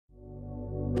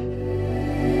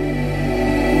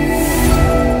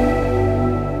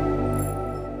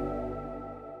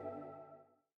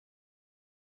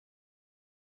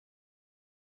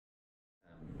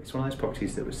It's one of those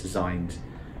properties that was designed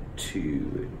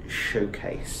to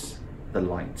showcase the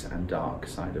light and dark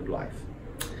side of life.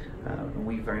 And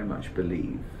we very much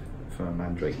believe, from a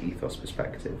Mandrake ethos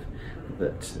perspective,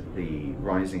 that the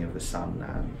rising of the sun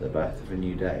and the birth of a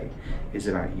new day is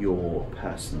about your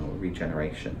personal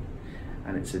regeneration.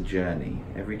 And it's a journey.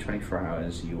 Every 24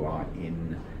 hours you are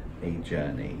in a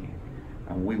journey.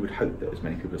 And we would hope that as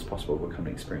many people as possible will come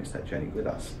and experience that journey with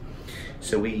us.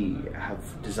 So we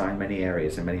have designed many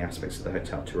areas and many aspects of the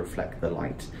hotel to reflect the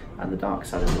light and the dark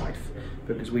side of life,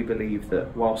 because we believe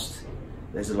that whilst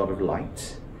there's a lot of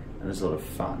light and there's a lot of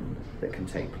fun that can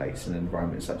take place in an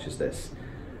environment such as this,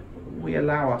 we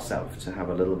allow ourselves to have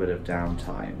a little bit of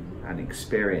downtime and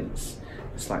experience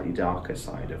the slightly darker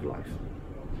side of life.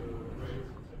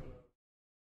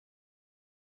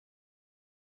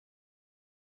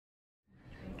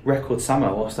 Record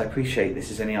summer. Whilst I appreciate this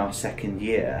is only our second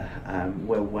year,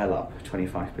 we're well up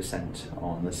 25%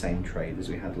 on the same trade as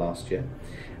we had last year,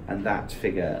 and that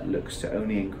figure looks to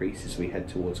only increase as we head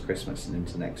towards Christmas and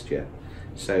into next year.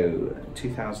 So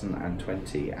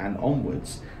 2020 and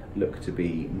onwards look to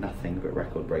be nothing but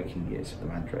record-breaking years for the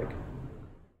Mandrake.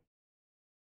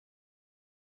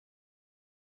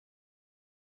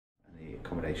 The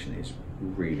accommodation is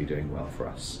really doing well for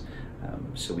us.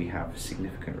 So we have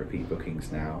significant repeat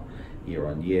bookings now, year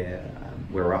on year.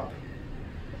 We're up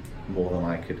more than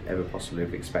I could ever possibly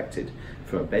have expected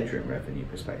from a bedroom revenue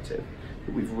perspective,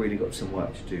 but we've really got some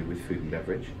work to do with food and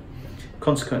beverage.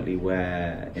 Consequently,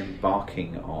 we're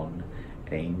embarking on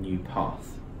a new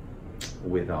path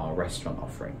with our restaurant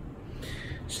offering.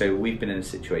 So we've been in a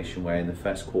situation where in the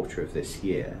first quarter of this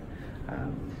year,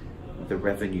 the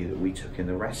revenue that we took in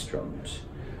the restaurant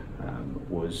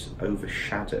was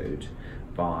overshadowed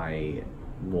by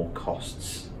more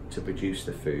costs to produce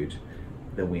the food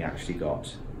than we actually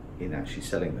got in actually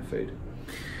selling the food,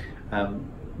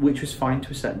 which was fine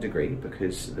to a certain degree,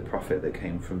 because the profit that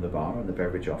came from the bar and the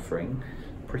beverage offering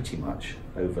pretty much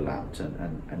overlapped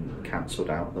and cancelled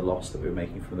out the loss that we were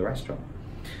making from the restaurant.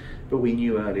 But we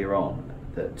knew earlier on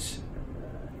that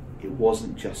it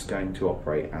wasn't just going to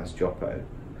operate as Joppo.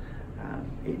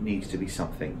 It needs to be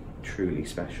something truly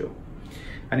special.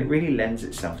 And it really lends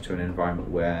itself to an environment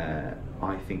where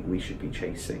I think we should be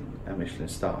chasing a Michelin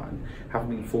star. And having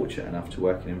been fortunate enough to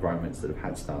work in environments that have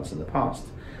had stars in the past,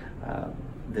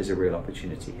 there's a real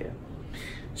opportunity here.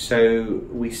 So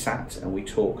we sat and we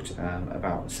talked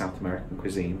about South American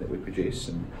cuisine that we produce,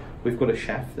 and we've got a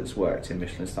chef that's worked in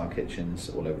Michelin-star kitchens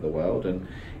all over the world, and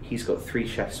he's got 3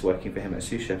 chefs working for him at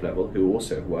sous chef level who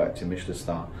also have worked in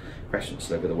Michelin-star restaurants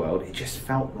all over the world. It just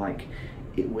felt like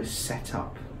it was set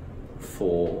up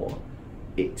for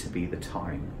it to be the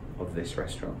time of this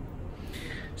restaurant.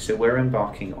 So we're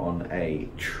embarking on a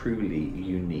truly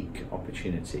unique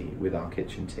opportunity with our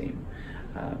kitchen team.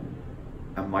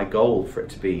 And my goal for it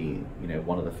to be,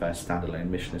 one of the first standalone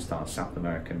Michelin-star South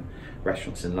American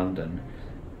restaurants in London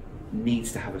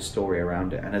needs to have a story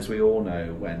around it. And as we all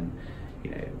know,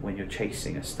 when you're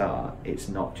chasing a star, it's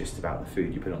not just about the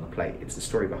food you put on the plate, it's the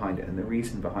story behind it and the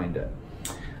reason behind it.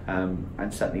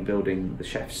 And certainly building the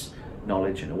chef's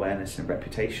knowledge and awareness and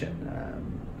reputation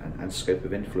and scope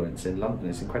of influence in London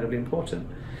is incredibly important.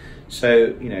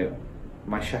 So,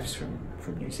 my chef's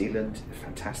from New Zealand,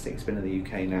 fantastic. He's been in the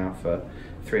UK now for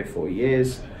 3 or 4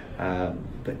 years,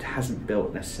 but hasn't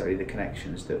built necessarily the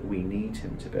connections that we need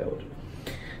him to build.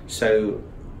 So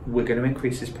we're going to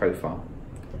increase his profile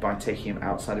by taking him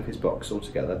outside of his box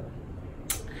altogether,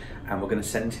 and we're going to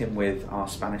send him with our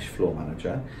Spanish floor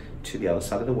manager to the other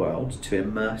side of the world to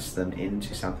immerse them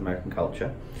into South American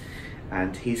culture.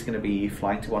 And he's going to be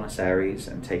flying to Buenos Aires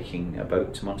and taking a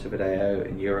boat to Montevideo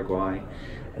in Uruguay,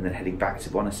 and then heading back to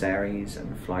Buenos Aires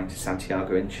and flying to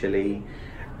Santiago in Chile,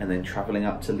 and then traveling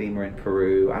up to Lima in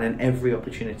Peru. And in every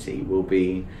opportunity we'll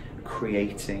be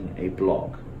creating a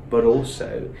blog, but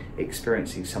also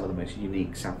experiencing some of the most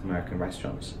unique South American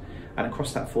restaurants. And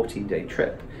across that 14-day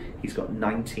trip, he's got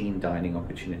 19 dining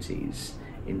opportunities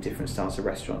in different styles of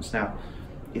restaurants. Now,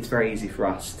 it's very easy for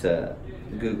us to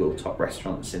Google top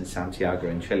restaurants in Santiago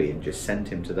in Chile and just send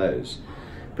him to those.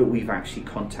 But we've actually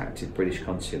contacted British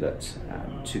Consulate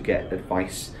to get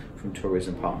advice from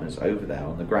tourism partners over there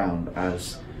on the ground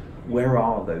as where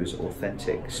are those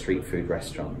authentic street food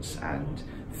restaurants and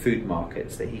food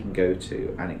markets that he can go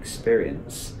to and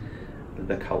experience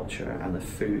the culture and the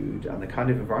food and the kind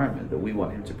of environment that we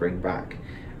want him to bring back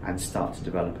and start to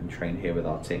develop and train here with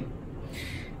our team.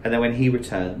 And then when he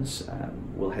returns,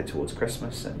 we'll head towards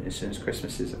Christmas, and as soon as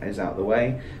Christmas is out of the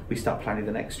way, we start planning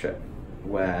the next trip,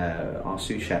 where our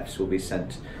sous chefs will be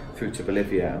sent through to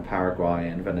Bolivia and Paraguay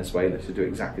and Venezuela to do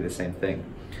exactly the same thing.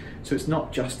 So it's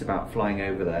not just about flying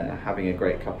over there, having a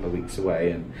great couple of weeks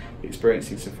away and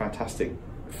experiencing some fantastic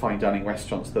fine dining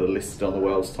restaurants that are listed on the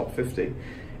world's top 50.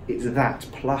 It's that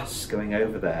plus going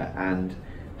over there and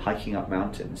hiking up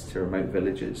mountains to remote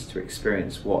villages to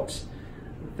experience what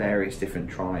various different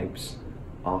tribes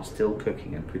are still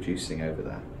cooking and producing over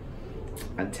there,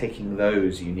 and taking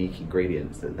those unique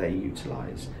ingredients that they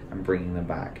utilise and bringing them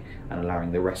back and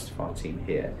allowing the rest of our team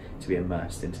here to be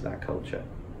immersed into that culture.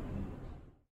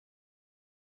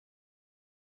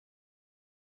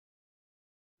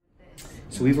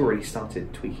 So we've already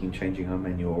started tweaking, changing our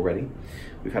menu already.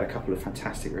 We've had a couple of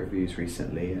fantastic reviews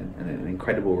recently and an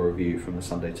incredible review from the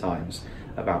Sunday Times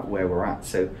about where we're at.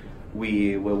 So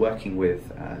we were working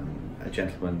with a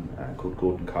gentleman called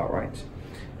Gordon Cartwright,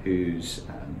 who's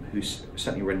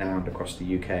certainly renowned across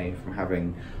the UK from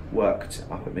having worked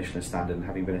up at Michelin standard and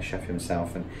having been a chef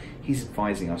himself, and he's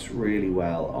advising us really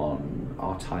well on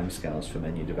our timescales for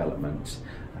menu development,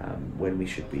 when we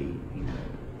should be,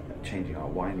 changing our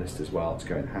wine list as well to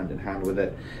go in hand with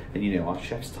it. And our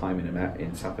chef's time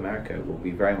in South America will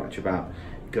be very much about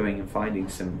going and finding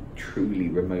some truly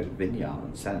remote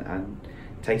vineyards and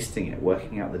tasting it,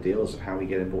 working out the deals of how we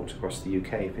get it brought across the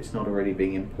UK. If it's not already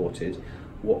being imported,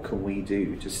 what can we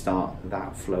do to start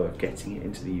that flow of getting it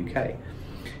into the UK?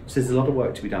 So there's a lot of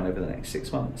work to be done over the next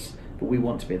 6 months, but we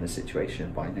want to be in the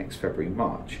situation by next February,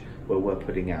 March, where we're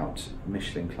putting out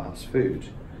Michelin class food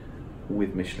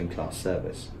with Michelin class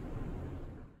service.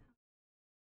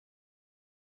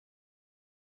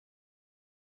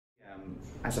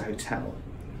 As a hotel,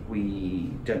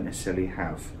 we don't necessarily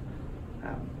have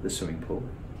the swimming pool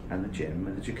and the gym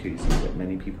and the jacuzzi, but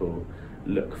many people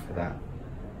look for that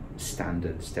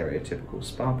standard stereotypical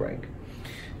spa break.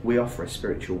 We offer a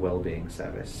spiritual well-being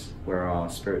service where our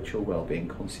spiritual well-being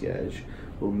concierge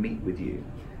will meet with you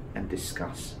and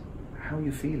discuss how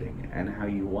you're feeling and how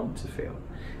you want to feel,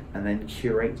 and then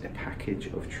curate a package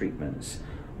of treatments,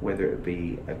 whether it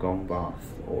be a gong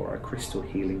bath or a crystal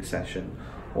healing session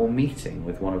or meeting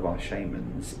with one of our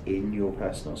shamans in your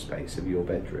personal space of your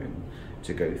bedroom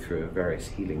to go through various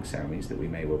healing ceremonies that we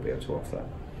may well be able to offer.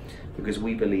 Because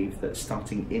we believe that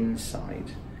starting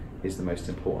inside is the most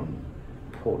important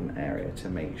area to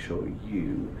make sure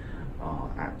you are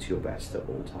at your best at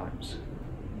all times.